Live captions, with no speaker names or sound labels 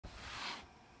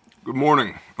Good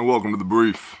morning and welcome to The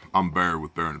Brief. I'm Bear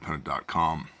with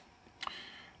BearIndependent.com.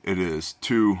 It is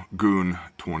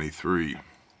 2/Goon-23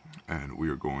 and we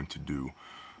are going to do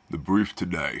The Brief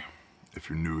today.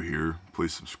 If you're new here,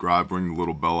 please subscribe, ring the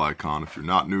little bell icon. If you're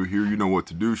not new here, you know what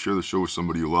to do. Share the show with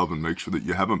somebody you love and make sure that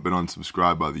you haven't been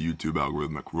unsubscribed by the YouTube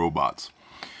algorithmic robots.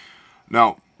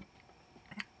 Now,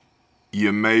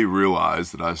 you may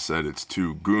realize that I said it's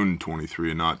 2/Goon-23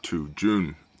 and not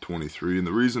 2/June-23, and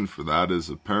the reason for that is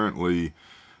apparently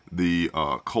the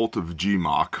cult of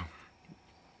GMOC.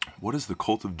 What is the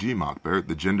cult of GMOC, Barrett?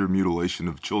 The gender mutilation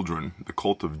of children. The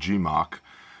cult of GMOC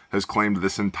has claimed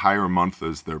this entire month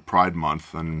as their Pride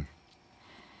Month, and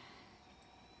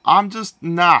I'm just,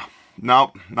 not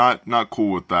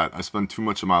cool with that. I spend too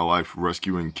much of my life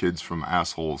rescuing kids from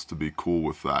assholes to be cool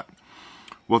with that.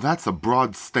 Well, that's a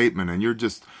broad statement, and you're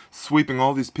just sweeping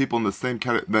all these people in the same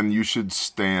category. Then you should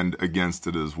stand against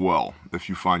it as well. If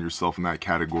you find yourself in that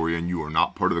category and you are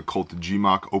not part of the cult of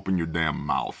GMOC, open your damn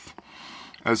mouth.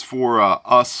 As for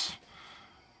us,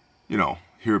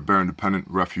 here at Bear Independent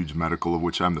Refuge Medical, of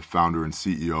which I'm the founder and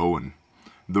CEO, and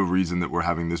the reason that we're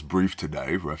having this brief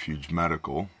today, Refuge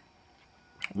Medical,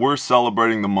 we're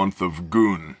celebrating the month of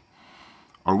Goon.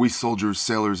 Are we soldiers,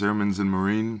 sailors, airmen, and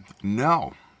Marine?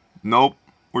 No. Nope.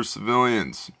 We're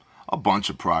civilians. A bunch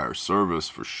of prior service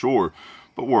for sure,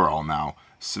 but we're all now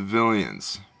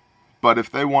civilians. But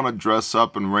if they want to dress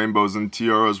up in rainbows and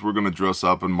tiaras, we're going to dress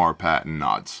up in Marpat and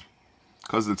Nods.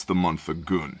 Because it's the month of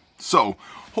Goon. So,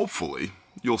 hopefully,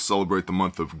 you'll celebrate the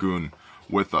month of Goon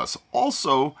with us.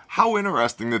 Also, how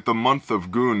interesting that the month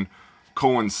of Goon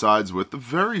coincides with the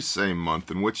very same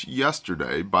month in which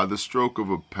yesterday, by the stroke of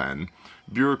a pen,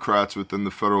 bureaucrats within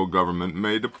the federal government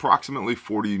made approximately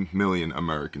 40 million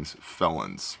Americans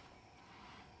felons.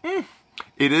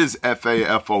 It is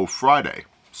FAFO Friday,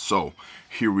 so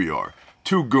here we are.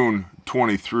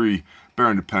 2/Goon-23,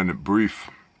 Bear Independent Brief.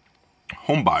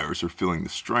 Homebuyers are feeling the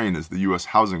strain as the U.S.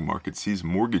 housing market sees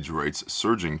mortgage rates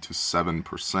surging to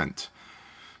 7%.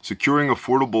 Securing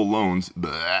affordable loans,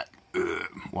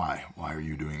 why are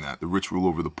you doing that? The rich rule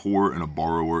over the poor and a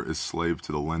borrower is slave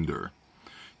to the lender.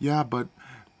 Yeah, but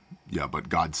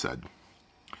God said.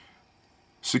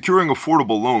 Securing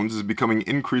affordable loans is becoming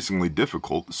increasingly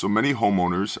difficult, so many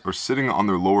homeowners are sitting on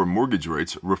their lower mortgage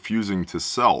rates, refusing to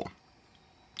sell.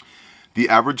 The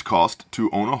average cost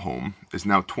to own a home is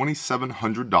now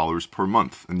 $2,700 per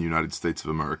month in the United States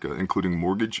of America, including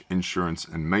mortgage, insurance,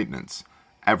 and maintenance.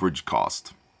 Average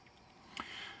cost.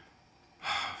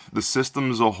 The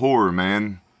system's a whore,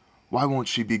 man. Why won't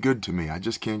she be good to me? I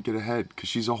just can't get ahead, because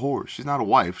she's a whore. She's not a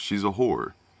wife, she's a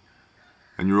whore.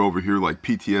 And you're over here like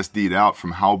PTSD'd out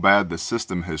from how bad the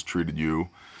system has treated you.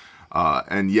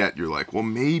 And yet you're like, well,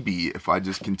 maybe if I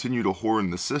just continue to whore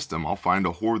in the system, I'll find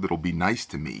a whore that'll be nice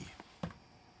to me.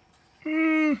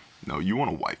 No, you want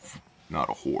a wife, not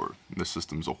a whore. The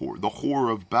system's a whore. The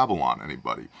whore of Babylon,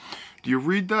 anybody. Do you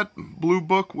read that blue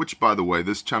book? Which, by the way,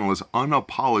 this channel is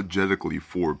unapologetically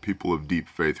for people of deep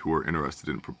faith who are interested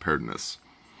in preparedness.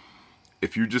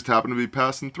 If you just happen to be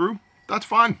passing through, that's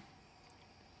fine.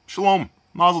 Shalom.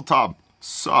 Mazel tov.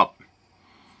 Sup.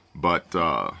 But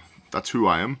that's who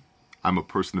I am. I'm a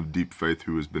person of deep faith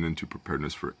who has been into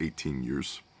preparedness for 18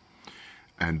 years.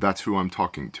 And that's who I'm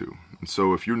talking to. And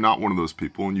so if you're not one of those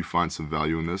people and you find some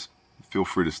value in this, feel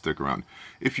free to stick around.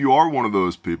 If you are one of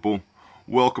those people,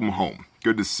 welcome home.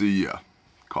 Good to see ya.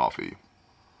 Coffee.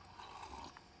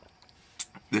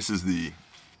 This is the,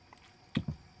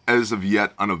 as of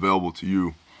yet unavailable to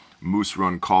you, Moose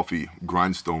Run Coffee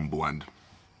Grindstone Blend.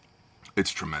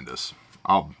 It's tremendous.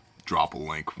 I'll drop a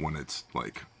link when it's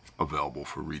available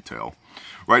for retail.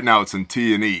 Right now it's in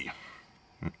T&E.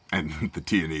 And the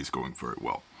T&E is going very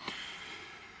well.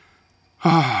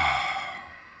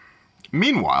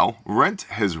 Meanwhile, rent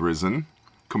has risen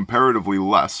comparatively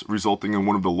less, resulting in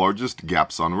one of the largest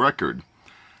gaps on record.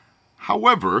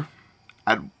 However,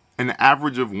 at an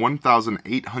average of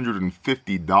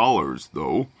 $1,850,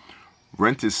 though,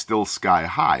 rent is still sky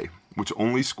high, which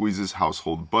only squeezes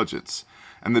household budgets.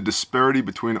 And the disparity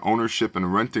between ownership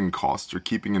and renting costs are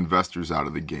keeping investors out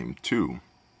of the game, too.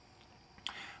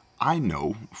 I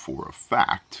know for a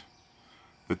fact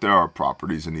that there are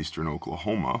properties in eastern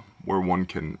Oklahoma where one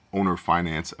can owner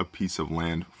finance a piece of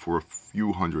land for a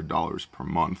few $100s per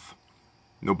month.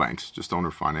 No banks, just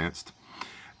owner financed.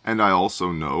 And I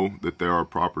also know that there are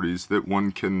properties that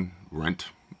one can rent,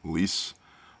 lease,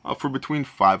 for between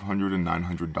 $500 and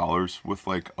 $900 with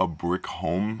a brick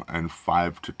home and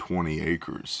 5 to 20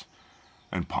 acres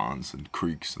and ponds and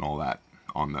creeks and all that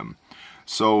on them.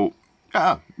 So,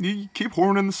 yeah, you keep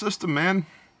whoring in the system, man.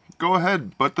 go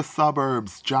ahead. But the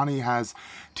suburbs, Johnny has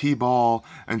t-ball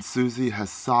and Susie has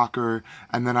soccer,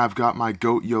 and then I've got my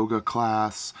goat yoga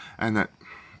class, and that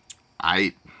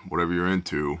whatever you're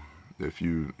into.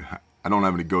 I don't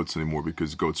have any goats anymore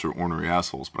because goats are ornery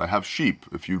assholes, but I have sheep.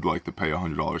 If you'd like to pay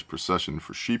 $100 per session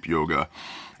for sheep yoga,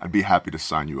 I'd be happy to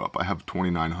sign you up. I have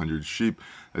 2,900 sheep.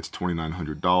 That's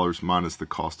 $2,900 minus the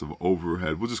cost of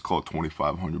overhead. We'll just call it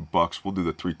 $2,500. We'll do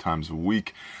that 3 times a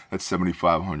week. That's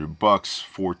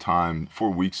 $7,500.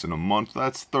 4 weeks in a month.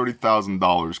 That's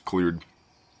 $30,000 cleared.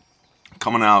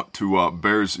 Coming out to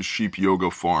Bear's Sheep Yoga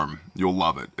Farm. You'll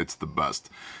love it. It's the best.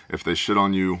 If they shit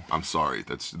on you, I'm sorry.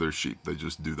 That's their sheep. They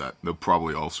just do that. They're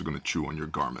probably also going to chew on your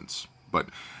garments. But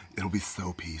it'll be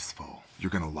so peaceful. You're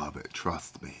going to love it.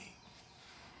 Trust me.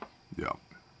 Yeah.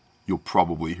 You'll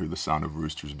probably hear the sound of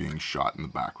roosters being shot in the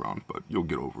background, but you'll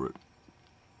get over it.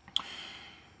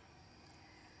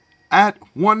 At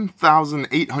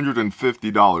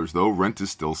 $1,850, though, rent is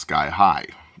still sky high,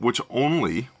 which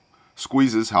only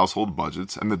squeezes household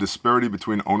budgets, and the disparity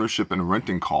between ownership and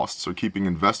renting costs are keeping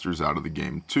investors out of the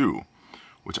game too,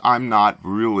 which I'm not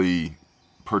really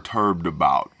perturbed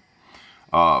about.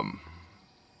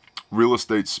 Real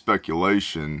estate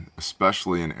speculation,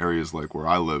 especially in areas like where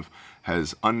I live,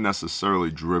 has unnecessarily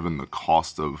driven the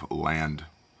cost of land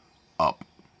up.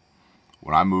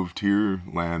 When I moved here,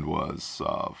 land was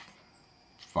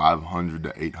 $500 to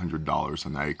 $800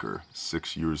 an acre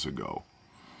 6 years ago.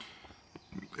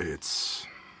 It's,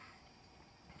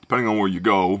 depending on where you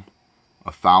go,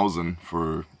 $1,000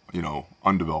 for,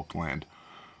 undeveloped land,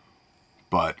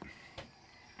 but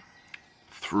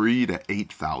 $3,000 to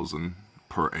 $8,000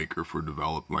 per acre for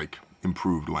developed,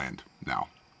 improved land now.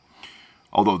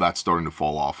 Although that's starting to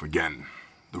fall off again.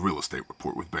 The Real Estate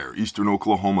Report with Bear, Eastern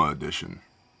Oklahoma edition.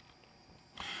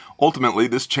 Ultimately,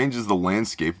 this changes the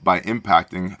landscape by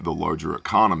impacting the larger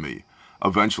economy.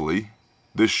 Eventually,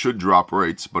 this should drop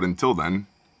rates, but until then,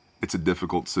 it's a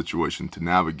difficult situation to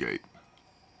navigate.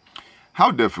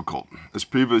 How difficult? As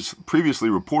previously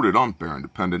reported on Bear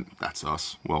Independent, that's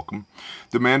us, welcome,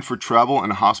 demand for travel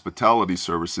and hospitality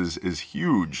services is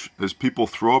huge as people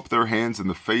throw up their hands in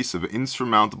the face of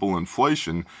insurmountable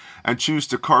inflation and choose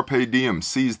to carpe diem,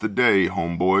 seize the day,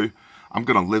 homeboy, I'm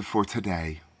gonna live for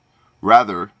today,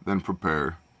 rather than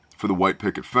prepare for the white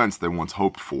picket fence they once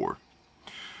hoped for.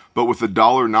 But with the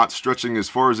dollar not stretching as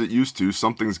far as it used to,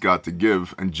 something's got to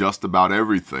give, and just about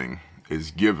everything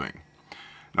is giving.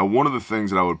 Now, one of the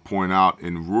things that I would point out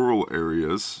in rural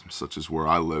areas, such as where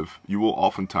I live, you will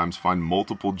oftentimes find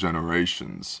multiple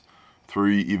generations,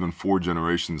 3, even 4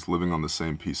 generations living on the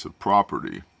same piece of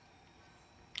property.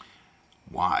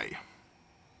 Why?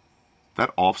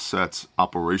 That offsets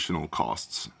operational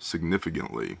costs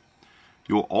significantly.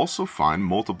 You'll also find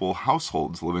multiple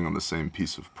households living on the same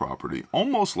piece of property,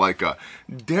 almost like a,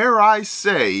 dare I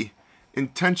say,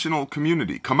 intentional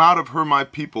community. Come out of her, my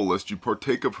people, lest you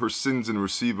partake of her sins and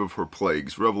receive of her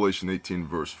plagues. Revelation 18,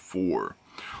 verse 4.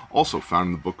 Also found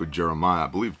in the book of Jeremiah, I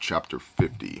believe chapter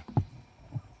 50.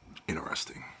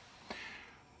 Interesting.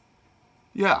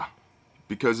 Yeah,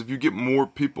 because if you get more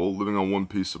people living on one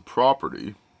piece of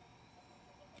property,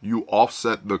 you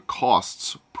offset the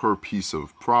costs per piece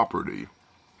of property.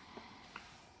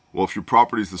 Well, if your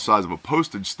property is the size of a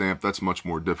postage stamp, that's much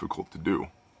more difficult to do.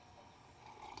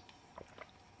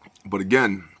 But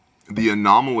again, the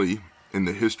anomaly in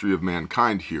the history of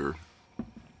mankind here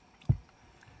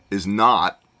is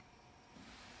not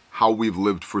how we've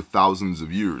lived for thousands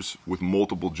of years with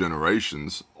multiple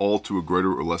generations, all to a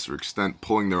greater or lesser extent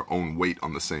pulling their own weight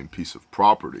on the same piece of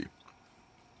property.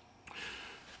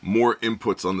 More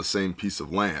inputs on the same piece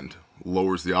of land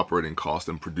lowers the operating cost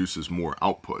and produces more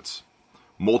outputs.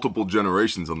 Multiple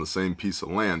generations on the same piece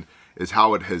of land is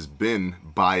how it has been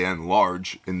by and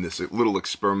large in this little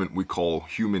experiment we call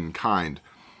humankind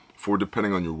for,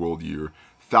 depending on your world year,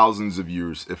 thousands of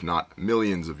years, if not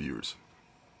millions of years.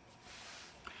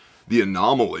 The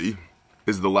anomaly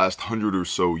is the last 100 or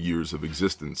so years of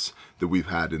existence that we've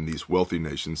had in these wealthy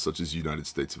nations such as the United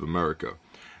States of America.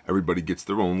 Everybody gets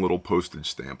their own little postage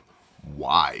stamp.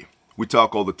 Why? We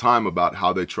talk all the time about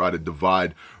how they try to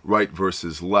divide right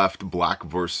versus left, black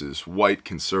versus white,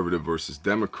 conservative versus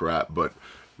Democrat, but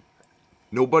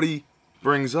nobody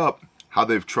brings up how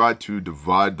they've tried to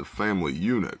divide the family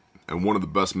unit. And one of the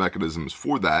best mechanisms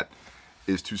for that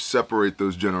is to separate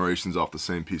those generations off the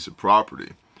same piece of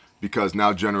property. Because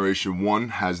now Generation 1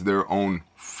 has their own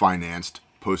financed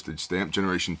postage stamp.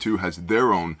 Generation 2 has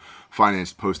their own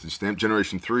financed postage stamp.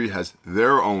 Generation 3 has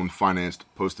their own financed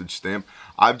postage stamp.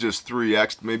 I've just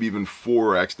 3x'd, maybe even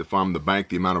 4x'd if I'm the bank,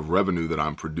 the amount of revenue that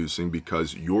I'm producing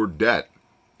because your debt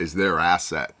is their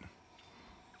asset.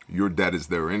 Your debt is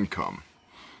their income.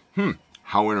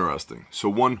 How interesting. So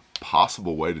one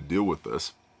possible way to deal with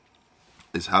this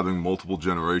is having multiple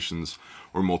generations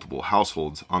or multiple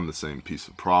households on the same piece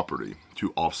of property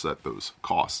to offset those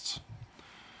costs.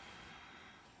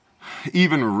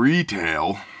 Even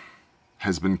retail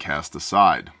has been cast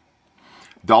aside.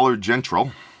 Dollar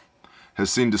General has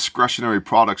seen discretionary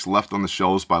products left on the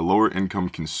shelves by lower income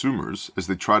consumers as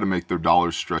they try to make their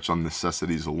dollars stretch on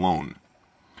necessities alone.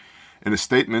 In a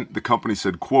statement, the company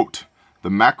said, quote, "The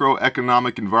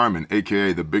macroeconomic environment,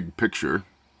 aka the big picture,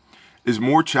 is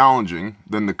more challenging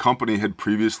than the company had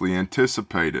previously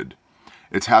anticipated.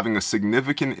 It's having a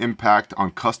significant impact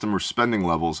on customer spending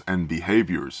levels and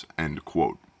behaviors," end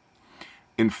quote.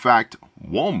 In fact,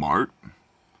 Walmart,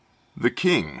 the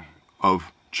king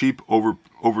of cheap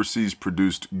overseas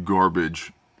produced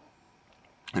garbage.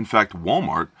 In fact,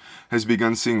 Walmart has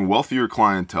begun seeing wealthier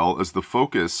clientele as the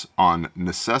focus on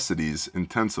necessities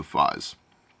intensifies.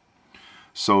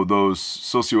 So those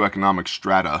socioeconomic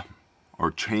strata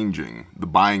are changing. The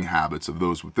buying habits of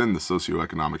those within the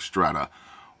socioeconomic strata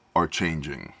are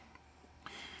changing.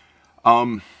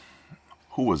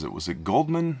 Who was it? Was it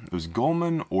Goldman? It was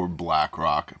Goldman or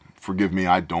BlackRock. Forgive me,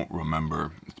 I don't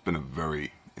remember. It's been a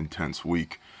very intense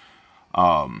week.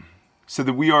 Said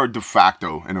that we are de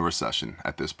facto in a recession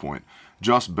at this point,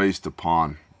 just based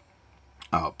upon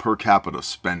per capita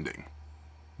spending.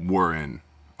 We're in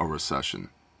a recession.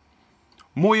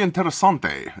 Muy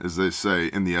interesante, as they say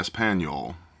in the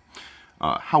Espanol.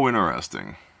 How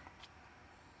interesting.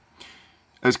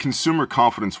 As consumer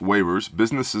confidence wavers,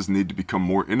 businesses need to become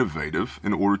more innovative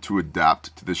in order to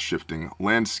adapt to this shifting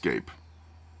landscape.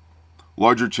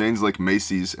 Larger chains like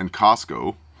Macy's and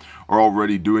Costco are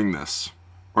already doing this.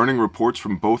 Earning reports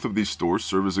from both of these stores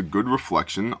serve as a good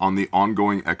reflection on the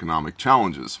ongoing economic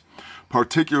challenges,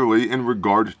 particularly in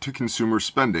regard to consumer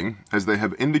spending, as they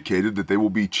have indicated that they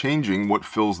will be changing what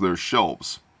fills their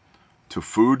shelves to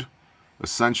food,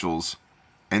 essentials,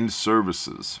 and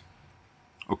services,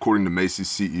 according to Macy's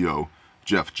CEO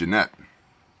Jeff Gennette.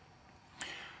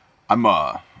 I'm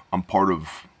part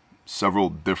of several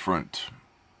different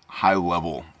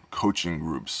high-level coaching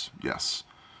groups. Yes,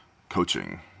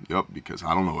 coaching. Yep, because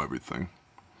I don't know everything.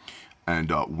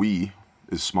 And we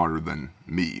is smarter than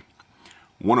me.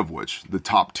 One of which, the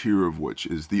top tier of which,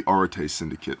 is the Arete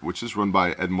Syndicate, which is run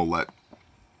by Ed Millett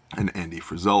and Andy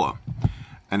Frisella.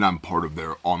 And I'm part of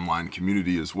their online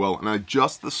community as well. And I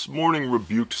just this morning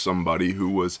rebuked somebody who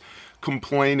was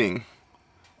complaining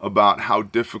about how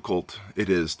difficult it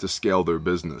is to scale their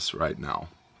business right now.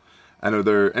 And are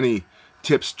there any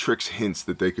tips, tricks, hints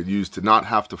that they could use to not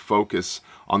have to focus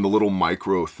on the little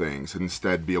micro things and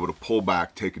instead be able to pull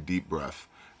back, take a deep breath,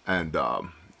 and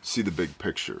see the big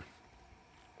picture?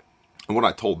 And what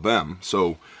I told them,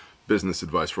 so business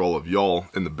advice for all of y'all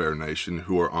in the Bear Nation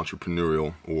who are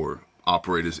entrepreneurial or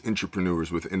operate as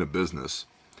entrepreneurs within a business,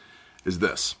 is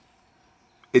this.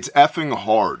 It's effing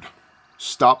hard.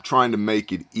 Stop trying to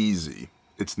make it easy.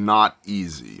 It's not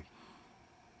easy.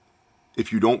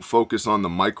 If you don't focus on the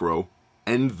micro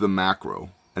and the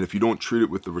macro, and if you don't treat it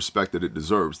with the respect that it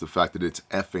deserves, the fact that it's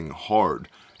effing hard,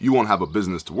 you won't have a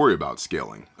business to worry about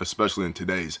scaling, especially in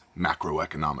today's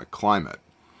macroeconomic climate.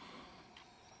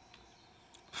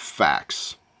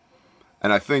 Facts.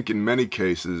 And I think in many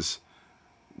cases,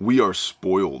 we are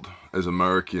spoiled as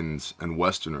Americans and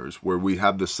Westerners, where we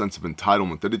have this sense of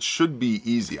entitlement that it should be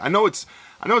easy. I know it's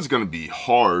going to be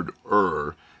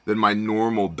harder than my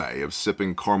normal day of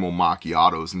sipping caramel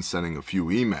macchiatos and sending a few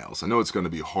emails. I know it's going to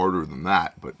be harder than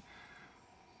that, but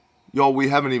y'all, we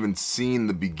haven't even seen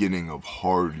the beginning of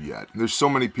hard yet. There's so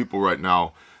many people right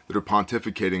now that are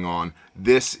pontificating on,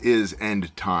 this is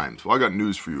end times. Well, I got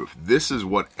news for you. If this is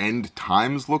what end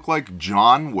times look like,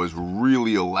 John was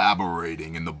really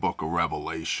elaborating in the book of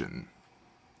Revelation.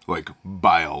 Like,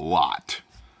 by a lot.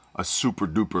 A super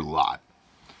duper lot.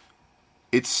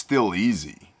 It's still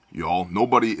easy, y'all.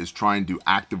 Nobody is trying to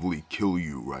actively kill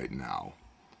you right now.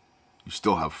 You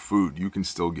still have food. You can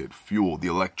still get fuel. The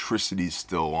electricity's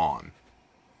still on.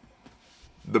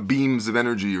 The beams of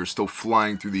energy are still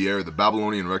flying through the air. The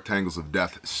Babylonian rectangles of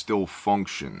death still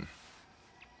function.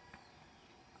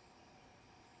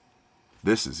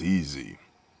 This is easy.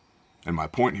 And my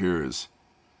point here is,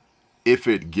 if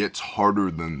it gets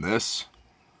harder than this,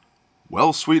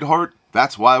 well, sweetheart,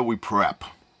 that's why we prep.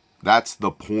 That's the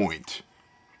point,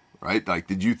 right? Like,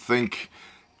 did you think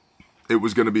it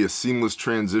was going to be a seamless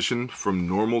transition from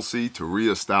normalcy to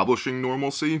reestablishing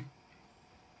normalcy?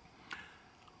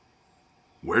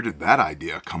 Where did that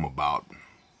idea come about?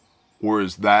 Or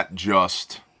is that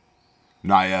just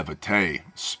naivete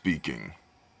speaking?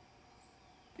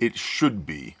 It should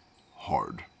be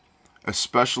hard.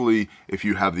 especially if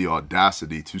you have the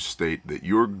audacity to state that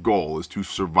your goal is to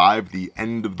survive the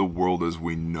end of the world as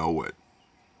we know it.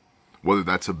 Whether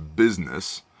that's a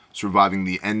business, surviving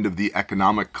the end of the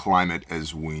economic climate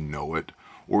as we know it,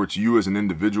 or it's you as an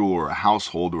individual or a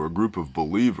household or a group of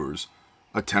believers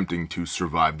attempting to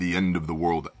survive the end of the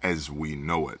world as we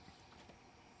know it.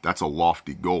 That's a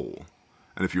lofty goal.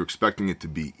 And if you're expecting it to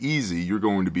be easy, you're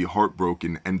going to be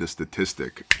heartbroken and a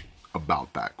statistic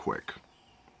about that quick.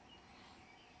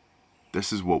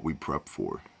 This is what we prep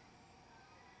for.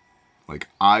 Like,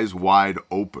 eyes wide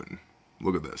open.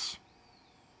 Look at this.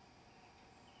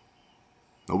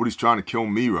 Nobody's trying to kill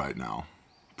me right now.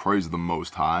 Praise the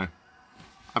Most High.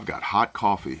 I've got hot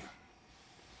coffee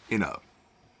in a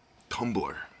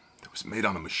tumbler that was made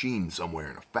on a machine somewhere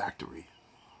in a factory.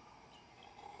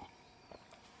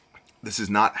 This is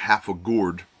not half a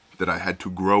gourd that I had to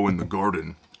grow in the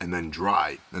garden and then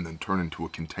dry and then turn into a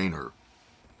container.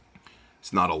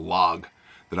 It's not a log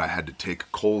that I had to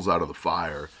take coals out of the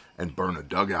fire and burn a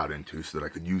dugout into so that I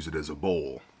could use it as a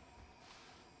bowl.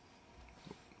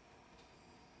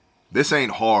 This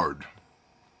ain't hard.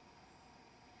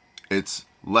 It's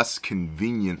less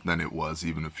convenient than it was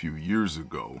even a few years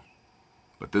ago.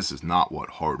 But this is not what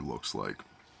hard looks like.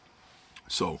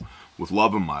 So, with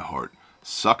love in my heart,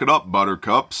 suck it up,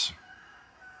 buttercups.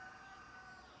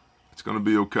 It's going to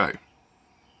be okay.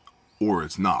 Or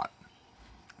it's not.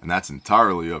 And that's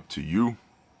entirely up to you,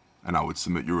 and I would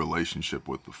submit your relationship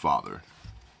with the Father.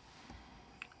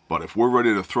 But if we're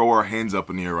ready to throw our hands up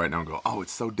in the air right now and go, oh,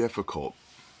 it's so difficult,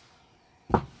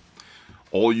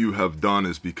 all you have done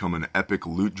is become an epic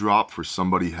loot drop for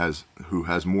somebody who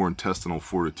has more intestinal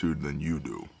fortitude than you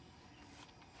do.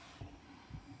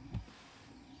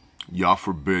 Yah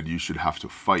forbid you should have to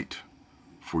fight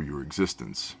for your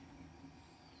existence.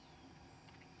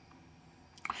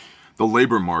 The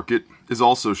labor market is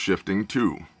also shifting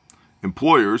too.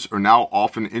 Employers are now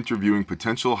often interviewing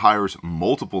potential hires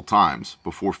multiple times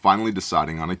before finally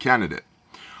deciding on a candidate.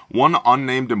 One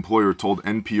unnamed employer told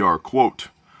NPR, quote,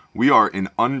 "We are in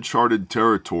uncharted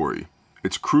territory.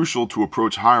 It's crucial to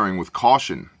approach hiring with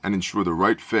caution and ensure the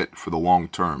right fit for the long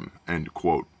term," end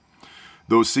quote.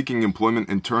 Those seeking employment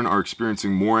in turn are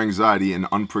experiencing more anxiety and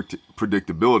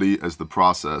unpredictability as the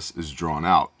process is drawn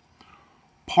out.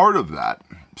 Part of that,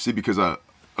 see, because a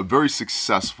very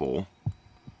successful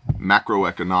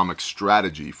macroeconomic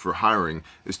strategy for hiring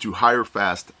is to hire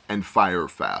fast and fire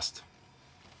fast.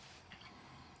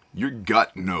 Your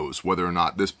gut knows whether or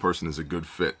not this person is a good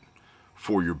fit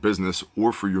for your business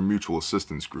or for your mutual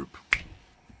assistance group.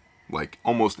 Like,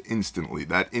 almost instantly.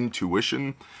 That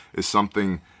intuition is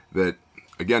something that,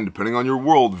 again, depending on your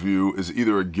worldview, is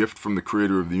either a gift from the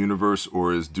creator of the universe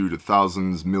or is due to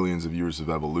thousands, millions of years of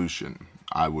evolution.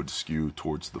 I would skew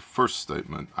towards the first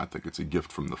statement. I think it's a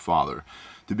gift from the Father.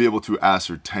 To be able to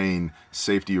ascertain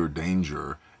safety or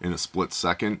danger in a split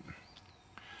second.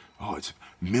 Oh, it's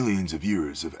millions of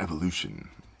years of evolution.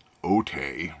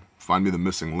 Okay. Find me the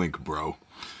missing link, bro.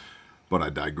 But I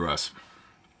digress.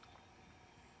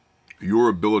 Your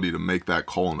ability to make that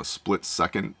call in a split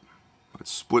second, a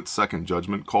split-second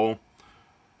judgment call,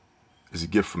 is a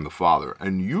gift from the Father.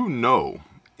 And you know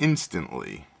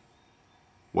instantly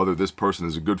whether this person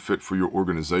is a good fit for your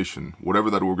organization, whatever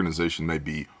that organization may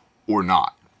be, or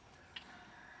not.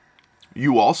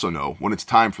 You also know when it's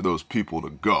time for those people to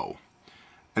go.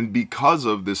 And because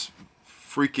of this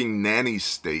freaking nanny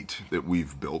state that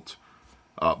we've built,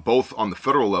 both on the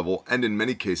federal level and in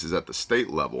many cases at the state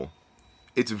level,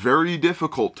 it's very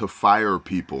difficult to fire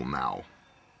people now.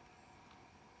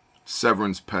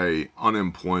 Severance pay,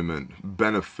 unemployment,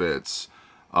 benefits,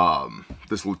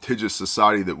 this litigious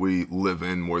society that we live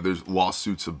in where there's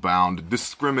lawsuits abound,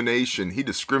 discrimination. He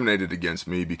discriminated against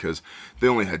me because they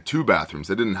only had 2 bathrooms.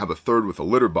 They didn't have a third with a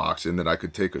litter box in that I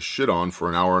could take a shit on for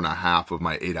an hour and a half of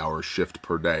my 8-hour shift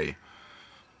per day.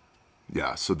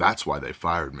 Yeah, so that's why they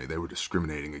fired me. They were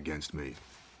discriminating against me.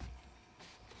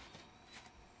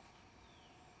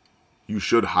 You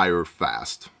should hire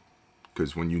fast,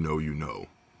 because when you know, you know.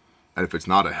 And if it's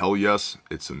not a hell yes,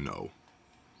 it's a no.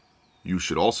 You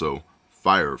should also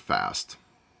fire fast,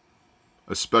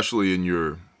 especially in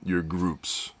your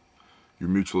groups, your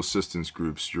mutual assistance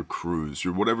groups, your crews,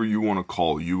 your whatever you want to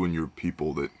call you and your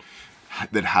people that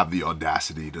have the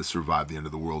audacity to survive the end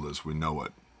of the world as we know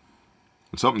it.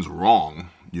 When something's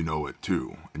wrong, you know it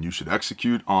too, and you should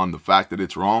execute on the fact that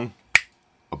it's wrong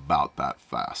about that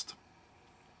fast.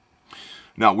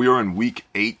 Now, we are in week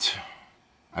 8,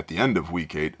 at the end of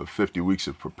week 8 of 50 weeks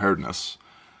of preparedness,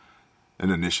 an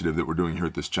initiative that we're doing here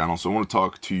at this channel. So I want to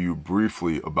talk to you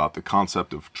briefly about the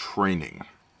concept of training.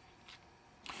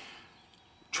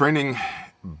 Training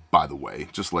by the way,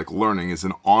 just like learning, is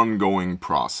an ongoing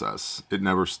process. It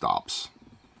never stops.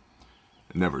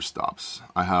 It never stops.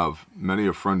 I have many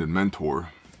a friend and mentor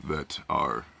that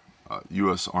are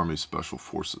U.S. Army Special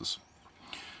Forces,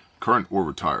 current or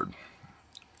retired.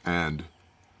 And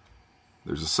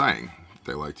there's a saying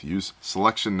they like to use: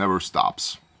 selection never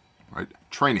stops, right?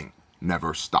 Training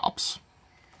never stops.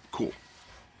 Cool.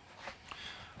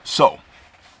 So,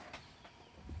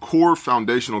 core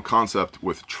foundational concept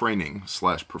with training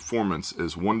 / performance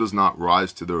is one does not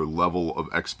rise to their level of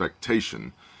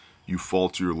expectation. You fall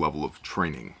to your level of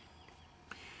training.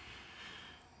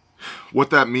 What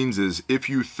that means is, if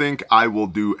you think I will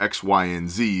do X, Y, and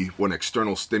Z when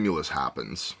external stimulus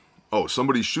happens, oh,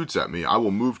 somebody shoots at me, I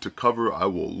will move to cover, I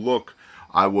will look,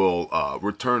 I will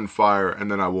return fire,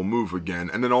 and then I will move again,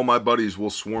 and then all my buddies will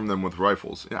swarm them with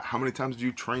rifles. Yeah, how many times do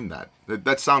you train that?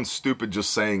 That sounds stupid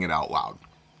just saying it out loud,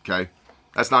 okay?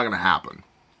 That's not going to happen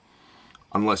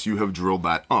unless you have drilled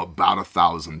that about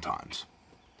 1,000 times.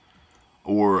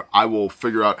 Or I will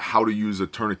figure out how to use a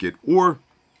tourniquet, or,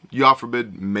 God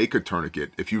forbid, make a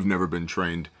tourniquet if you've never been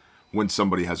trained when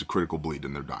somebody has a critical bleed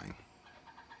and they're dying,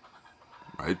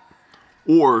 right?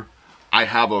 Or I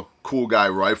have a cool guy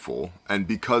rifle, and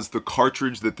because the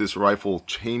cartridge that this rifle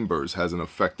chambers has an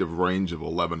effective range of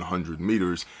 1,100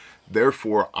 meters,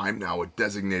 therefore I'm now a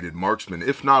designated marksman,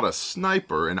 if not a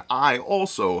sniper, and I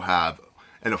also have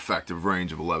an effective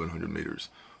range of 1,100 meters.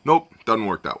 Nope, doesn't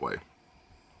work that way.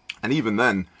 And even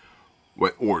then,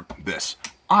 or this,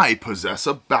 I possess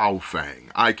a Baofeng.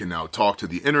 I can now talk to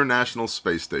the International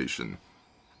Space Station.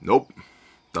 Nope,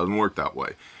 doesn't work that way.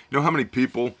 You know how many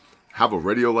people have a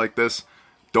radio like this,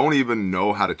 don't even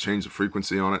know how to change the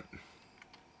frequency on it?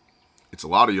 It's a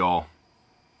lot of y'all.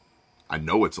 I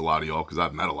know it's a lot of y'all because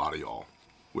I've met a lot of y'all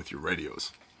with your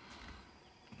radios.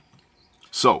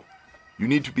 So, you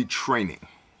need to be training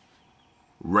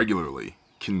regularly,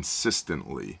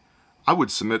 consistently. I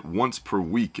would submit once per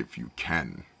week if you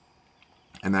can.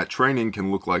 And that training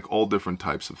can look like all different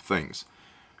types of things.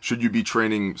 Should you be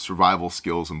training survival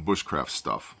skills and bushcraft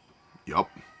stuff? Yup.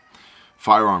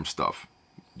 Firearm stuff?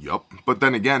 Yup. But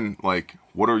then again, like,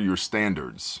 what are your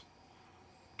standards?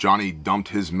 Johnny dumped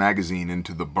his magazine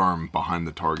into the berm behind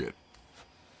the target.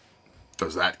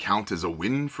 Does that count as a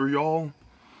win for y'all?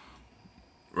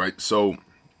 Right? So,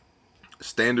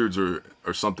 standards are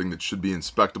something that should be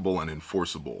inspectable and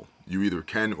enforceable. You either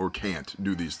can or can't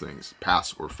do these things.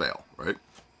 Pass or fail, right?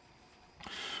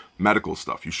 Medical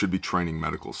stuff. You should be training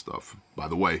medical stuff. By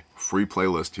the way, free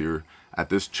playlist here at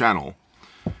this channel.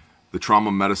 The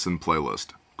Trauma Medicine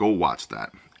playlist. Go watch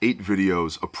that. 8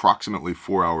 videos, approximately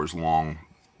 4 hours long,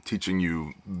 teaching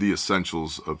you the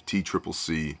essentials of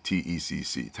TCCC,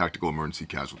 TECC, Tactical Emergency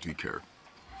Casualty Care.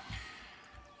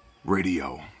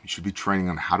 Radio. You should be training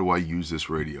on how do I use this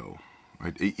radio,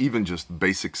 right? Even just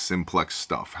basic simplex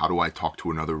stuff. How do I talk to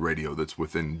another radio that's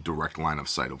within direct line of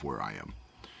sight of where I am?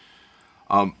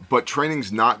 But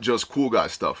training's not just cool guy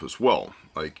stuff as well.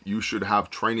 Like, you should have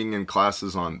training in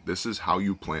classes on this is how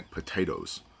you plant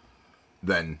potatoes.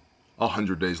 Then,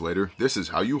 100 days later, this is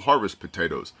how you harvest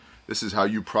potatoes. This is how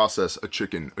you process a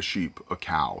chicken, a sheep, a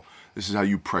cow. This is how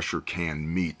you pressure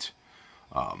can meat.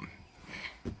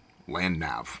 Land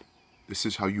nav. This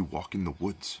is how you walk in the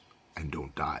woods and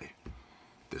don't die.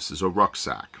 This is a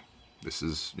rucksack. This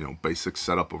is, basic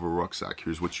setup of a rucksack.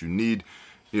 Here's what you need.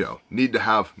 Need to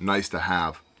have, nice to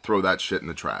have. Throw that shit in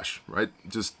the trash, right?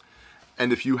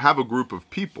 And if you have a group of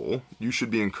people, you should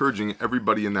be encouraging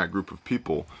everybody in that group of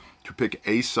people to pick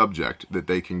a subject that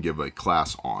they can give a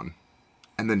class on,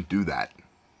 and then do that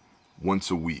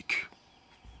once a week.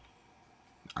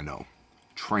 I know.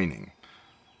 Training.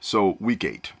 So, week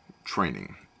 8,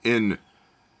 training. In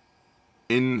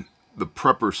the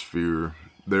prepper sphere,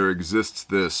 there exists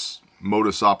this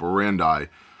modus operandi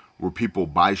where people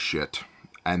buy shit,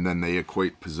 and then they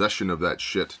equate possession of that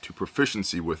shit to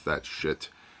proficiency with that shit,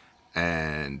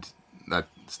 and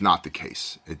that's not the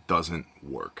case. It doesn't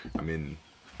work. I mean,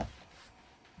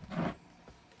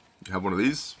 you have one of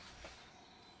these?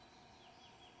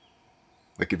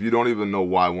 Like, if you don't even know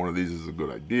why one of these is a good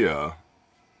idea,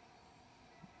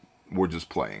 we're just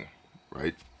playing,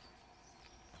 right?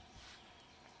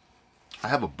 I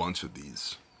have a bunch of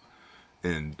these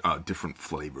in different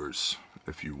flavors,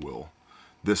 if you will.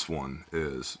 This one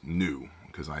is new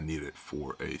because I need it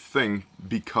for a thing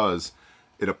because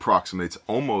it approximates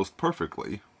almost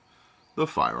perfectly the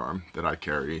firearm that I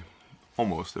carry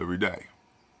almost every day.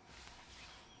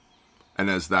 And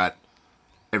as that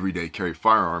everyday carry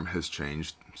firearm has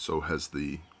changed, so has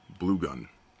the blue gun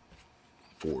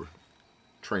for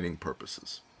training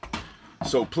purposes.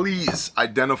 So please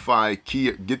identify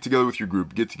key, get together with your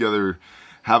group, get together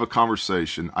have a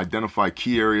conversation, identify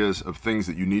key areas of things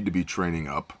that you need to be training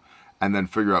up, and then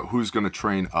figure out who's going to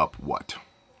train up what.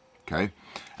 Okay?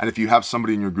 And if you have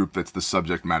somebody in your group that's the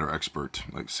subject matter expert,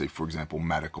 like say, for example,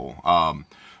 medical,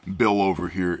 Bill over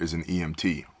here is an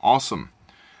EMT. Awesome.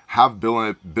 Have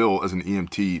Bill as an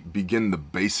EMT begin the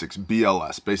basics,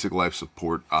 BLS, basic life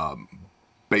support,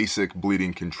 basic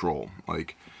bleeding control,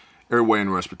 like airway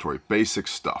and respiratory, basic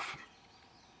stuff.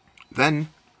 Then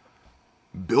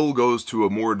Bill goes to a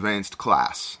more advanced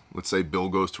class. Let's say Bill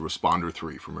goes to Responder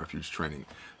 3 from Refuge Training.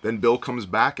 Then Bill comes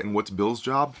back, and what's Bill's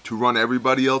job? To run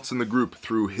everybody else in the group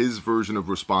through his version of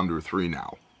Responder 3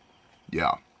 now.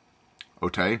 Yeah.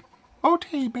 Okay?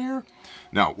 Okay, Bear.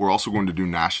 Now, we're also going to do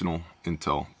national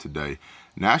intel today.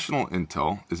 National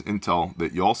intel is intel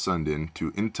that y'all send in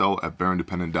to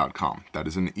intel@bearindependent.com. That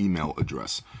is an email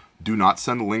address. Do not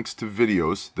send links to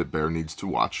videos that Bear needs to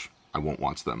watch. I won't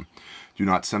watch them. Do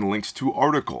not send links to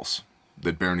articles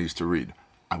that Bear needs to read.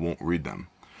 I won't read them.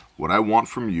 What I want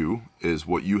from you is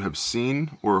what you have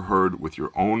seen or heard with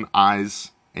your own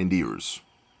eyes and ears.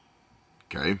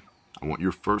 Okay? I want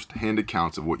your first-hand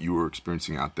accounts of what you are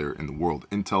experiencing out there in the world.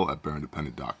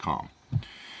 Intel@bearindependent.com.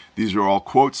 These are all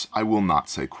quotes. I will not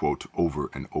say quote over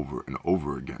and over and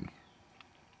over again.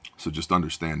 So just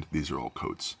understand these are all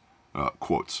quotes.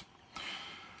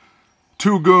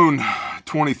 2Goon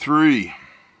 23,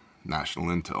 National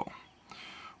Intel.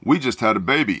 We just had a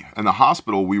baby, and the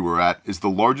hospital we were at is the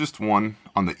largest one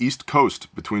on the East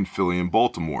Coast between Philly and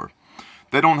Baltimore.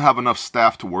 They don't have enough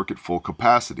staff to work at full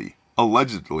capacity,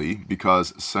 allegedly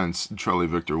because since Charlie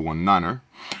Victor 19er,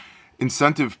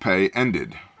 incentive pay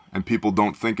ended, and people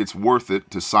don't think it's worth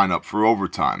it to sign up for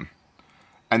overtime.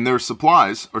 And their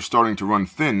supplies are starting to run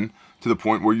thin to the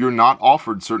point where you're not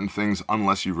offered certain things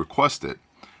unless you request it,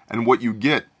 and what you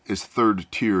get is third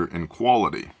tier in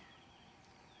quality.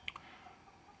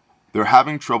 They're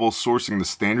having trouble sourcing the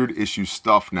standard issue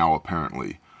stuff now,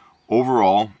 apparently.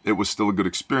 Overall, it was still a good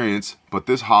experience, but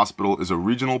this hospital is a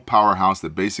regional powerhouse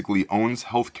that basically owns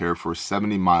healthcare for a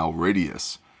 70-mile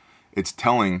radius. It's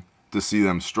telling to see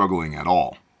them struggling at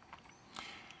all.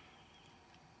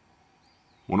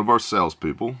 One of our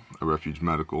salespeople at Refuge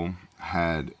Medical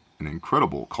had an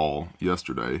incredible call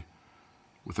yesterday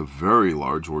with a very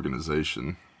large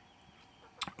organization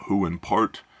who in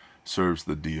part serves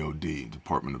the DoD,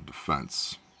 Department of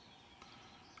Defense.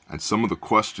 And some of the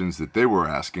questions that they were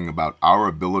asking about our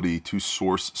ability to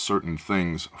source certain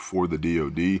things for the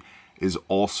DoD is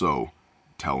also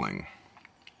telling.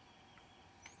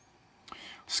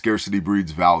 Scarcity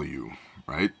breeds value,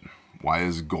 right? Why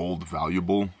is gold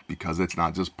valuable? Because it's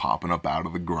not just popping up out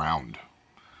of the ground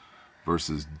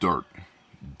versus dirt.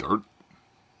 Dirt,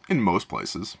 in most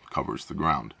places, covers the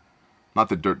ground. Not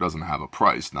that dirt doesn't have a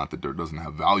price, not that dirt doesn't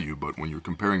have value, but when you're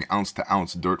comparing ounce to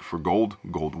ounce dirt for gold,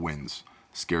 gold wins.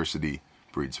 Scarcity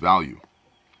breeds value.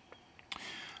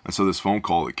 And so this phone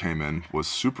call that came in was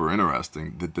super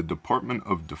interesting, that the Department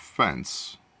of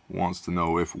Defense wants to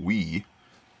know if we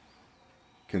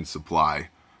can supply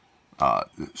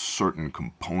certain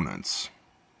components.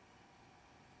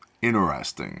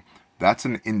 Interesting. That's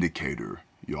an indicator,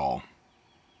 y'all.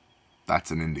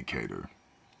 That's an indicator.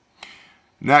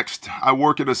 Next, I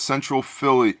work at Central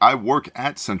Philly,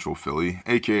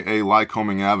 aka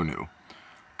Lycoming Avenue.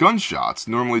 Gunshots,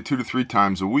 normally 2 to 3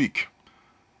 times a week.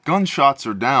 Gunshots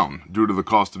are down due to the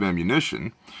cost of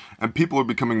ammunition, and people are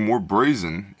becoming more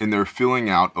brazen in their filling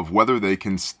out of whether they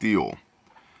can steal.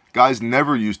 Guys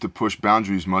never used to push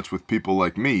boundaries much with people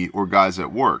like me or guys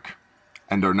at work,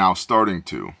 and are now starting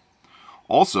to.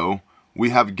 Also, we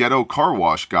have ghetto car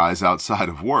wash guys outside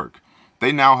of work.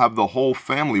 They now have the whole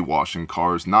family washing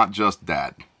cars, not just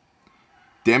dad.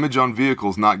 Damage on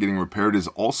vehicles not getting repaired is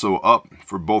also up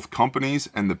for both companies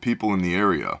and the people in the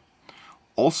area.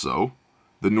 Also,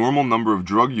 the normal number of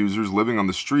drug users living on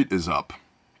the street is up,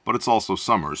 but it's also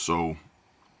summer, so...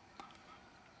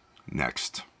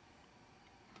 Next.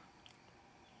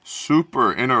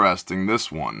 Super interesting,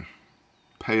 this one.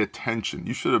 Pay attention.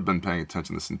 You should have been paying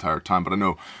attention this entire time, but I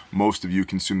know most of you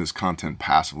consume this content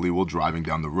passively while driving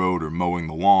down the road or mowing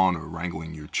the lawn or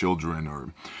wrangling your children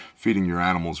or feeding your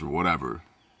animals or whatever.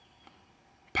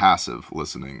 Passive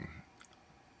listening.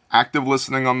 Active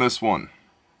listening on this one.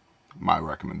 My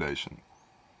recommendation.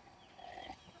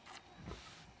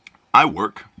 I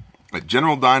work at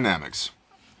General Dynamics,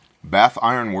 Bath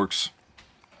Iron Works,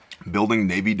 building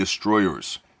Navy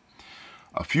destroyers.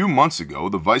 A few months ago,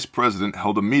 the Vice President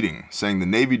held a meeting saying the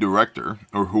Navy Director,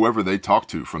 or whoever they talk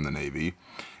to from the Navy,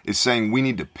 is saying we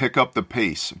need to pick up the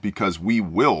pace because we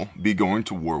will be going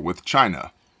to war with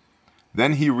China.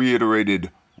 Then he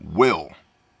reiterated will,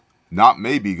 not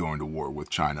may be going to war with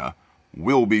China,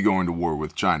 will be going to war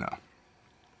with China.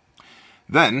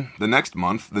 Then, the next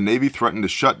month, the Navy threatened to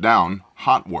shut down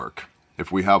hot work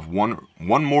if we have one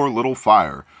more little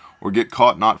fire or get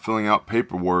caught not filling out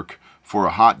paperwork for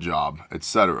a hot job,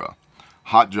 etc.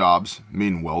 Hot jobs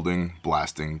mean welding,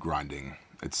 blasting, grinding,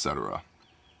 etc.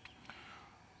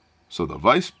 So the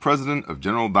Vice President of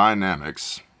General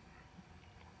Dynamics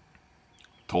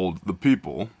told the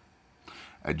people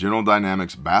at General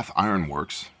Dynamics Bath Iron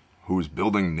Works, who is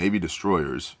building Navy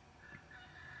destroyers,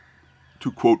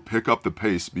 to, quote, pick up the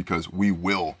pace because we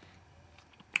will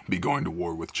be going to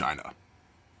war with China.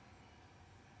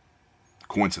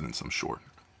 Coincidence, I'm sure.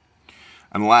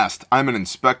 And last, I'm an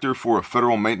inspector for a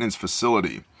federal maintenance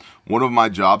facility. One of my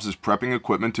jobs is prepping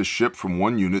equipment to ship from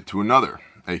one unit to another,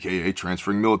 aka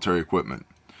transferring military equipment.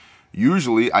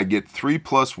 Usually I get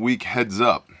 3+ week heads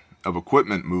up of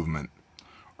equipment movement.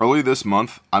 Early this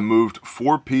month, I moved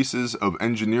 4 pieces of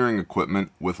engineering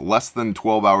equipment with less than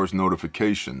 12 hours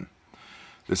notification.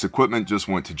 This equipment just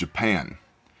went to Japan.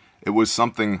 It was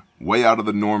something way out of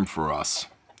the norm for us.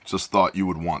 Just thought you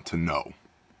would want to know.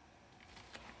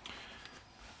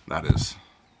 That is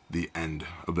the end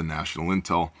of the national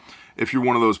intel. If you're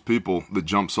one of those people that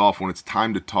jumps off when it's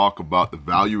time to talk about the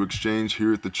value exchange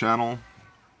here at the channel,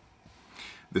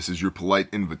 this is your polite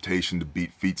invitation to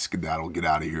beat feet, skedaddle, get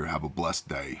out of here, have a blessed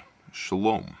day.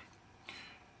 Shalom.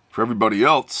 For everybody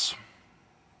else,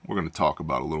 we're going to talk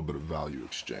about a little bit of value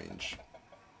exchange.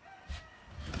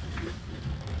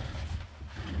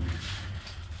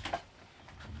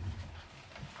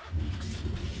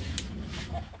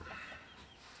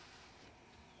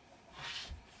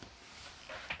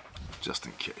 Just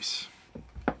in case.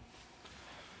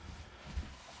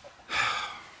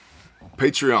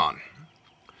 Patreon,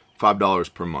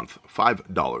 $5 per month.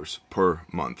 $5 per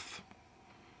month.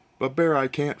 But Bear, I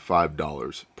can't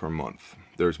 $5 per month.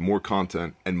 There's more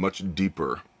content and much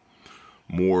deeper,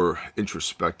 more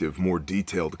introspective, more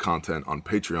detailed content on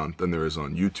Patreon than there is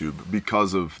on YouTube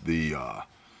because of the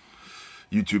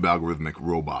YouTube algorithmic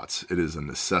robots. It is a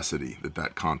necessity that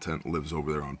that content lives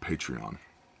over there on Patreon.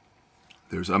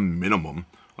 There's a minimum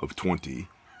of 20,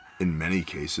 in many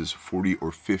cases 40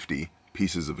 or 50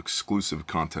 pieces of exclusive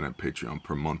content at Patreon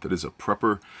per month. It is a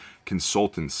prepper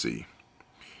consultancy.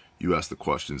 You ask the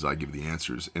questions, I give the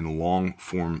answers in long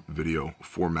form video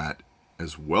format,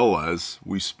 as well as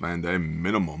we spend a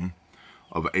minimum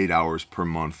of 8 hours per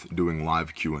month doing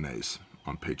live Q&As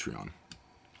on Patreon.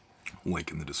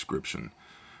 Link in the description.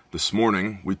 This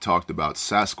morning we talked about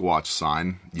Sasquatch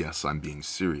sign. Yes, I'm being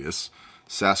serious.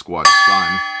 Sasquatch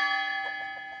sign.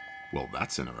 Well,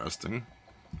 that's interesting.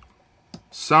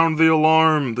 Sound the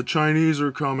alarm, the Chinese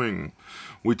are coming.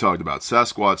 We talked about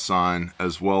Sasquatch sign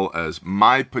as well as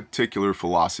my particular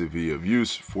philosophy of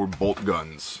use for bolt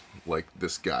guns, like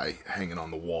this guy hanging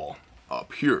on the wall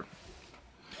up here.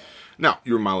 Now,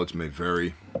 your mileage may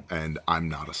vary, and I'm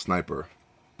not a sniper,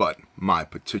 but my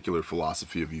particular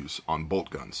philosophy of use on bolt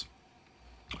guns.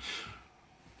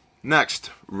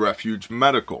 Next, Refuge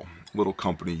Medical. Little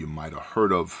company you might have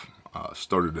heard of.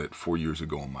 Started it 4 years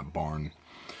ago in my barn.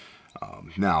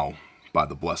 Now, by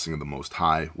the blessing of the Most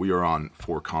High, we are on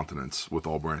 4 continents with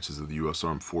all branches of the U.S.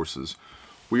 Armed Forces.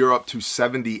 We are up to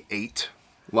 78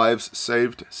 lives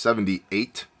saved.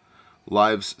 78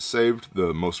 lives saved.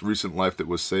 The most recent life that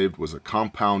was saved was a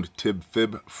compound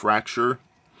tib-fib fracture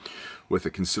with a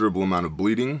considerable amount of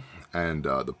bleeding. And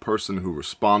the person who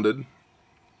responded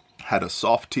had a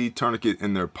soft T tourniquet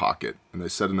in their pocket. And they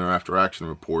said in their after-action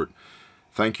report,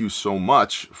 "Thank you so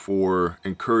much for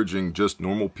encouraging just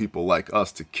normal people like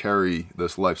us to carry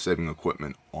this life-saving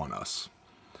equipment on us."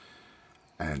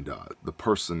 And the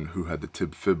person who had the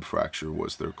tib-fib fracture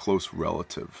was their close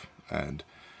relative. And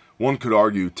one could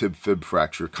argue tib-fib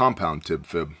fracture, compound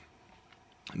tib-fib,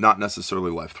 not necessarily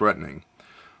life-threatening.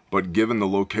 But given the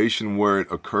location where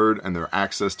it occurred and their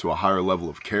access to a higher level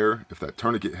of care, if that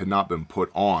tourniquet had not been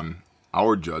put on,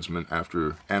 our judgment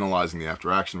after analyzing the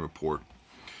after-action report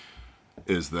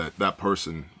is that that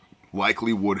person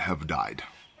likely would have died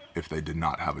if they did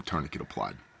not have a tourniquet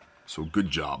applied. So good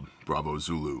job, Bravo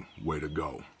Zulu, way to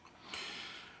go.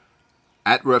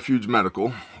 At Refuge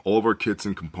Medical, all of our kits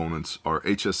and components are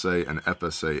HSA and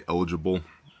FSA eligible.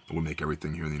 We make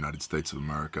everything here in the United States of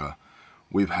America.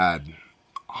 We've had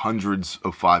hundreds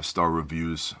of 5-star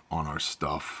reviews on our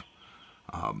stuff.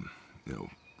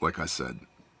 Like I said,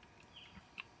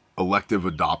 elective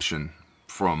adoption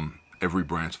from every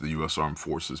branch of the U.S. Armed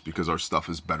Forces because our stuff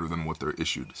is better than what they're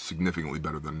issued, significantly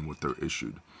better than what they're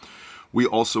issued. We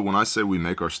also, when I say we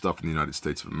make our stuff in the United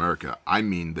States of America, I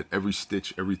mean that every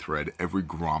stitch, every thread, every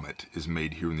grommet is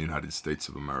made here in the United States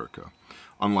of America.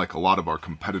 Unlike a lot of our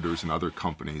competitors and other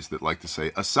companies that like to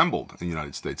say assembled in the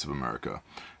United States of America.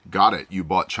 Got it, you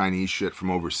bought Chinese shit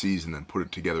from overseas and then put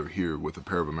it together here with a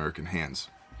pair of American hands.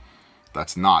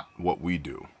 That's not what we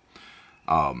do.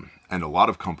 And a lot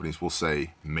of companies will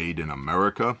say made in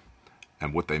America.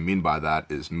 And what they mean by that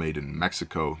is made in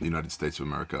Mexico, the United States of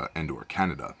America, and or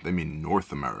Canada. They mean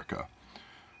North America.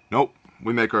 Nope,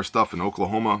 we make our stuff in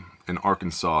Oklahoma, in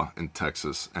Arkansas, in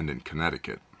Texas, and in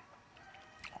Connecticut.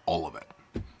 All of it.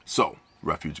 So,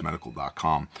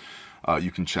 refugemedical.com.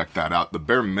 You can check that out. The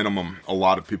bare minimum, a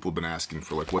lot of people have been asking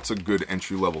for, like, what's a good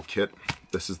entry-level kit?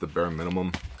 This is the bare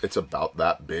minimum. It's about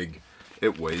that big.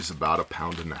 It weighs about 1.5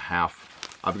 pounds.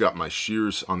 I've got my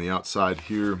shears on the outside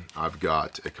here. I've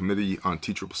got a Committee on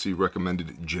TCCC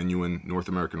recommended genuine North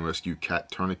American Rescue cat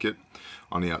tourniquet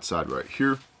on the outside right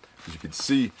here. As you can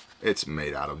see, it's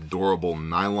made out of durable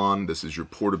nylon. This is your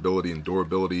portability and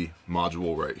durability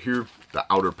module right here. The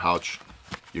outer pouch,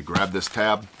 you grab this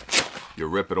tab, you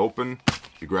rip it open,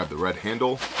 you grab the red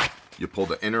handle, you pull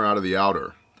the inner out of the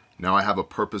outer. Now I have a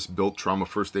purpose-built trauma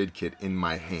first aid kit in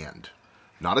my hand.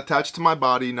 Not attached to my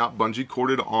body, not bungee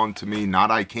corded onto me, not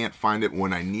I can't find it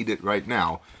when I need it right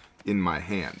now, in my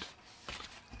hand.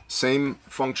 Same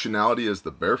functionality as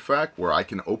the Bearfac, where I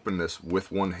can open this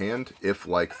with one hand. If,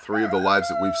 like 3 of the lives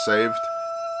that we've saved,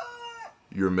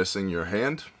 you're missing your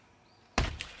hand,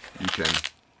 you can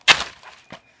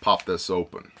pop this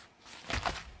open.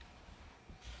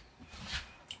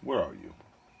 Where are you?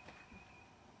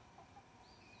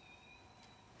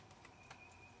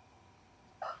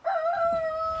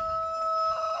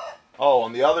 Oh,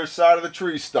 on the other side of the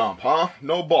tree stump, huh?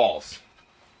 No balls.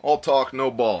 All talk,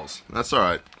 no balls. That's all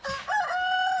right.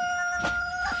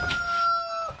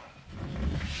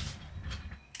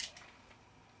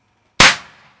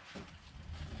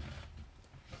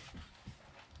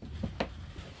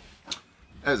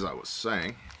 As I was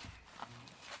saying,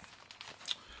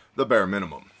 the bare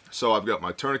minimum. So I've got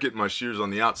my tourniquet and my shears on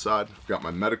the outside. I've got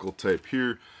my medical tape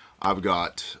here. I've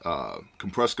got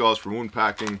compressed gauze for wound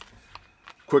packing.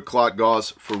 Quick clot gauze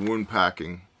for wound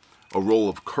packing, a roll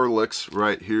of Kerlix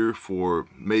right here for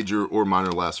major or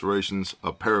minor lacerations,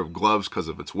 a pair of gloves because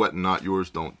if it's wet and not yours,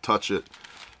 don't touch it.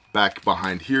 Back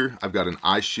behind here, I've got an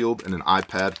eye shield and an eye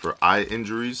pad for eye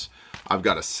injuries. I've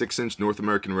got a 6-inch North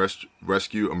American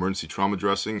Rescue emergency trauma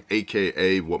dressing,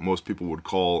 aka what most people would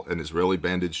call an Israeli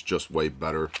bandage, just way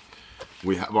better.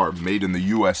 We have our Made in the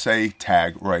USA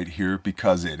tag right here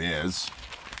because it is.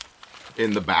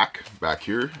 In the back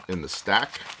here, in the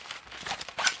stack,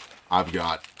 I've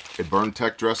got a Burn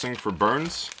Tech dressing for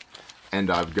burns,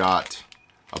 and I've got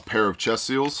a pair of chest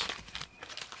seals,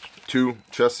 2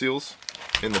 chest seals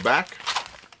in the back.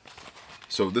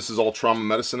 So this is all trauma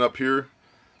medicine up here.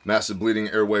 Massive bleeding,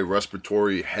 airway,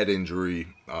 respiratory, head injury,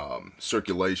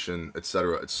 circulation,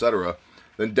 etc., etc.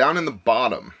 Then down in the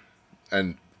bottom,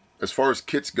 and as far as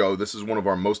kits go, this is one of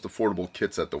our most affordable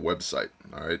kits at the website,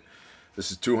 all right? This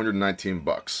is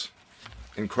 $219.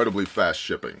 Incredibly fast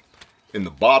shipping. In the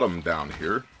bottom down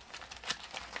here,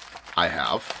 I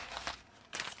have,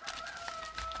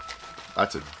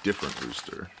 that's a different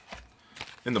rooster.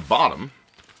 In the bottom,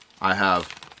 I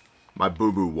have my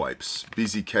boo-boo wipes,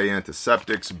 BZK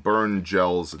antiseptics, burn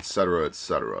gels, etc.,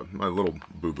 etc. My little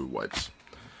boo-boo wipes.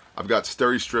 I've got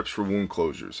steri strips for wound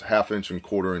closures, 1/2 inch and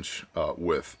 1/4 inch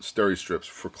width steri strips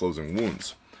for closing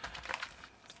wounds.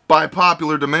 By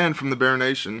popular demand from the Bear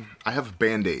Nation, I have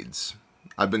Band-Aids.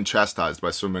 I've been chastised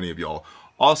by so many of y'all.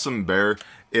 Awesome, Bear.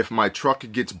 If my truck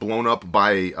gets blown up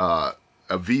by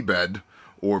a V-bed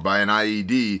or by an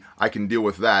IED, I can deal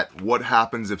with that. What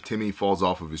happens if Timmy falls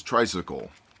off of his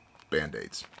tricycle?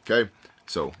 Band-Aids. Okay?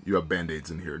 So you have Band-Aids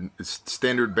in here. It's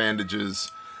standard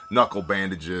bandages, knuckle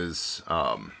bandages,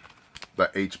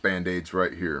 the H Band-Aids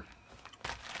right here.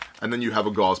 And then you have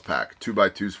a gauze pack,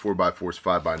 2x2s, 4x4s,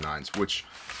 5x9s, which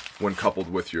when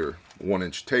coupled with your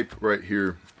 1-inch tape right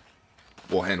here,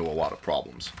 will handle a lot of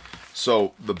problems.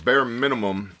 So the bare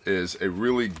minimum is a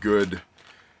really good,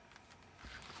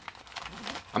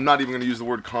 I'm not even going to use the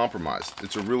word compromise.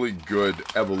 It's a really good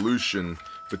evolution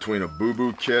between a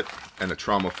boo-boo kit and a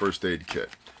trauma first aid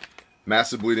kit.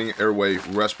 Massive bleeding, airway,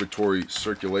 respiratory,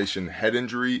 circulation, head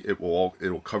injury,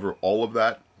 it'll cover all of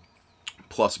that,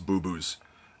 plus boo-boos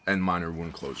and minor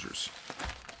wound closures.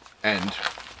 And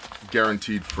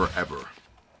guaranteed forever.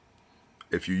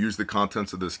 If you use the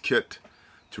contents of this kit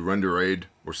to render aid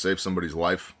or save somebody's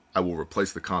life, I will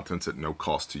replace the contents at no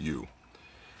cost to you.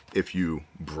 If you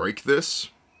break this,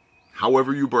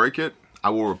 however you break it,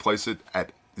 I will replace it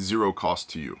at 0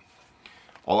 cost to you.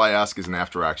 All I ask is an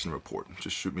after-action report.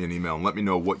 Just shoot me an email and let me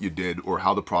know what you did or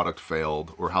how the product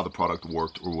failed or how the product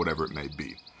worked or whatever it may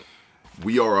be.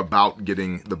 We are about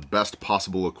getting the best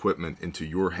possible equipment into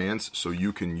your hands so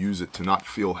you can use it to not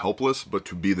feel helpless, but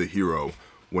to be the hero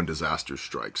when disaster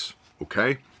strikes.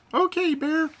 Okay? Okay,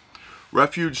 Bear.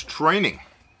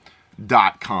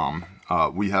 RefugeTraining.com.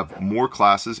 We have more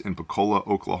classes in Pensacola,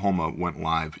 Oklahoma, went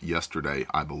live yesterday,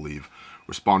 I believe.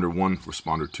 Responder 1,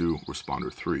 Responder 2,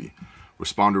 Responder 3.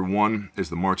 Responder 1 is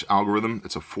the March algorithm.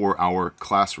 It's a 4-hour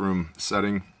classroom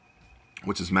setting,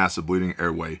 which is massive bleeding,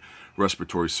 airway,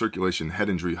 respiratory, circulation, head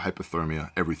injury,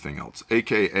 hypothermia, everything else.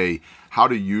 AKA how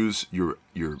to use your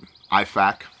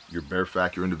IFAK, your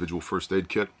BearFAK, your individual first aid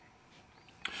kit,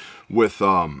 with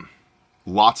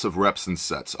lots of reps and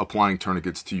sets, applying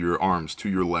tourniquets to your arms, to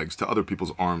your legs, to other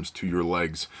people's arms, to your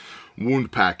legs,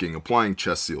 wound packing, applying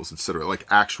chest seals, etc. Like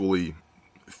actually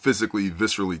physically,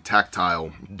 viscerally,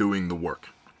 tactile, doing the work,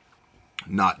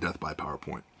 not death by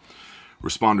PowerPoint.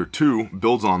 Responder 2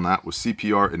 builds on that with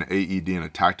CPR and AED in a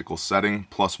tactical setting,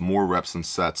 plus more reps and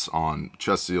sets on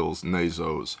chest seals,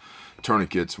 nasos,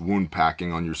 tourniquets, wound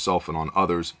packing on yourself and on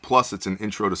others. Plus, it's an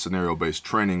intro to scenario-based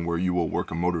training where you will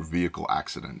work a motor vehicle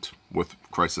accident with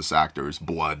crisis actors,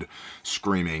 blood,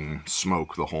 screaming,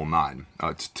 smoke, the whole nine,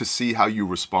 to see how you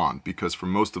respond. Because for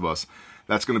most of us,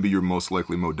 that's going to be your most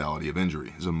likely modality of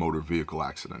injury, is a motor vehicle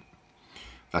accident.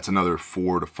 That's another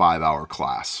 4 to 5 hour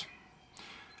class.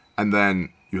 And then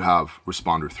you have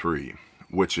Responder 3,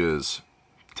 which is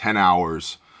 10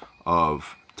 hours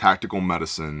of tactical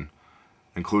medicine,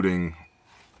 including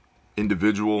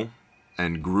individual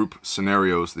and group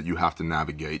scenarios that you have to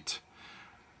navigate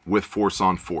with force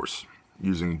on force,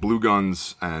 using blue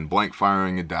guns and blank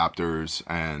firing adapters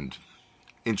and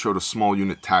intro to small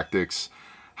unit tactics,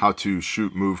 how to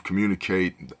shoot, move,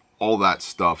 communicate, all that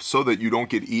stuff, so that you don't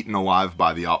get eaten alive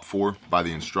by the OPFOR, by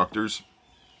the instructors.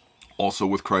 Also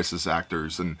with crisis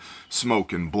actors and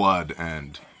smoke and blood,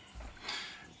 and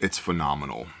it's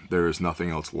phenomenal. There is nothing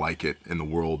else like it in the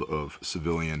world of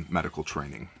civilian medical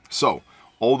training. So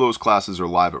all those classes are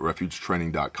live at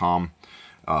refugetraining.com.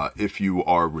 If you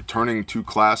are returning to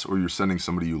class or you're sending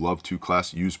somebody you love to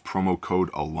class, use promo code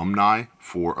alumni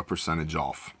for a percentage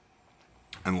off.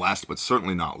 And last but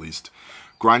certainly not least,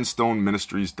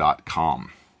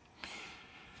 grindstoneministries.com.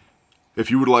 If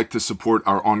you would like to support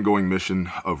our ongoing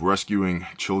mission of rescuing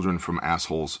children from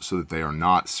assholes so that they are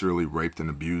not serially raped and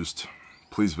abused,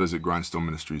 please visit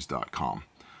grindstoneministries.com.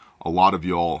 A lot of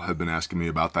y'all have been asking me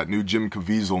about that new Jim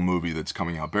Caviezel movie that's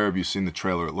coming out. Bear, have you seen the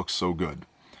trailer? It looks so good.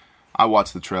 I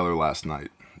watched the trailer last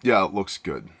night. Yeah, it looks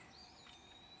good.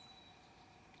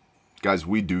 Guys,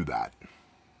 we do that.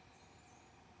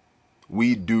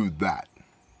 We do that.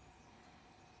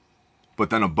 But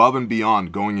then above and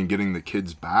beyond going and getting the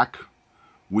kids back,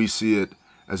 we see it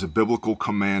as a biblical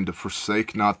command to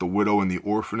forsake not the widow and the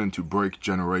orphan and to break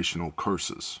generational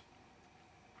curses.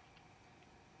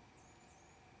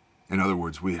 In other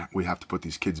words, we have to put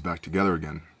these kids back together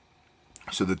again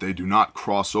so that they do not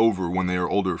cross over when they are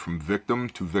older from victim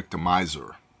to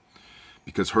victimizer.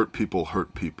 Because hurt people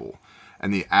hurt people.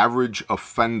 And the average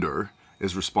offender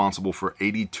is responsible for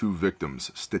 82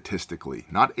 victims statistically.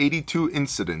 Not 82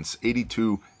 incidents,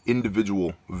 82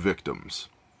 individual victims.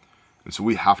 And so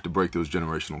we have to break those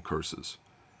generational curses.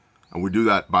 And we do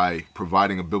that by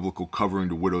providing a biblical covering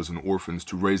to widows and orphans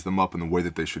to raise them up in the way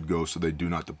that they should go so they do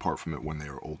not depart from it when they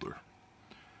are older.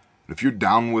 And if you're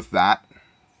down with that,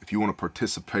 if you want to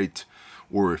participate,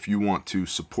 or if you want to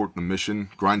support the mission,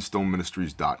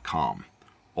 grindstoneministries.com.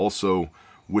 Also,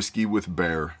 Whiskey with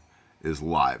Bear is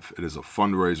live. It is a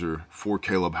fundraiser for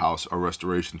Caleb House, our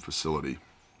restoration facility.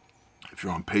 If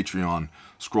you're on Patreon,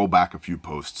 scroll back a few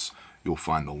posts, you'll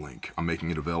find the link. I'm making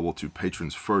it available to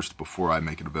patrons first before I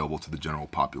make it available to the general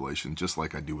population, just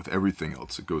like I do with everything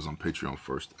else. It goes on Patreon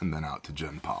first and then out to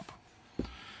Gen Pop.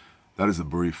 That is the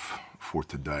brief for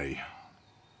today.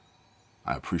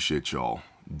 I appreciate y'all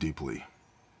deeply.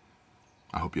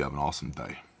 I hope you have an awesome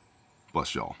day.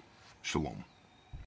 Bless y'all. Shalom.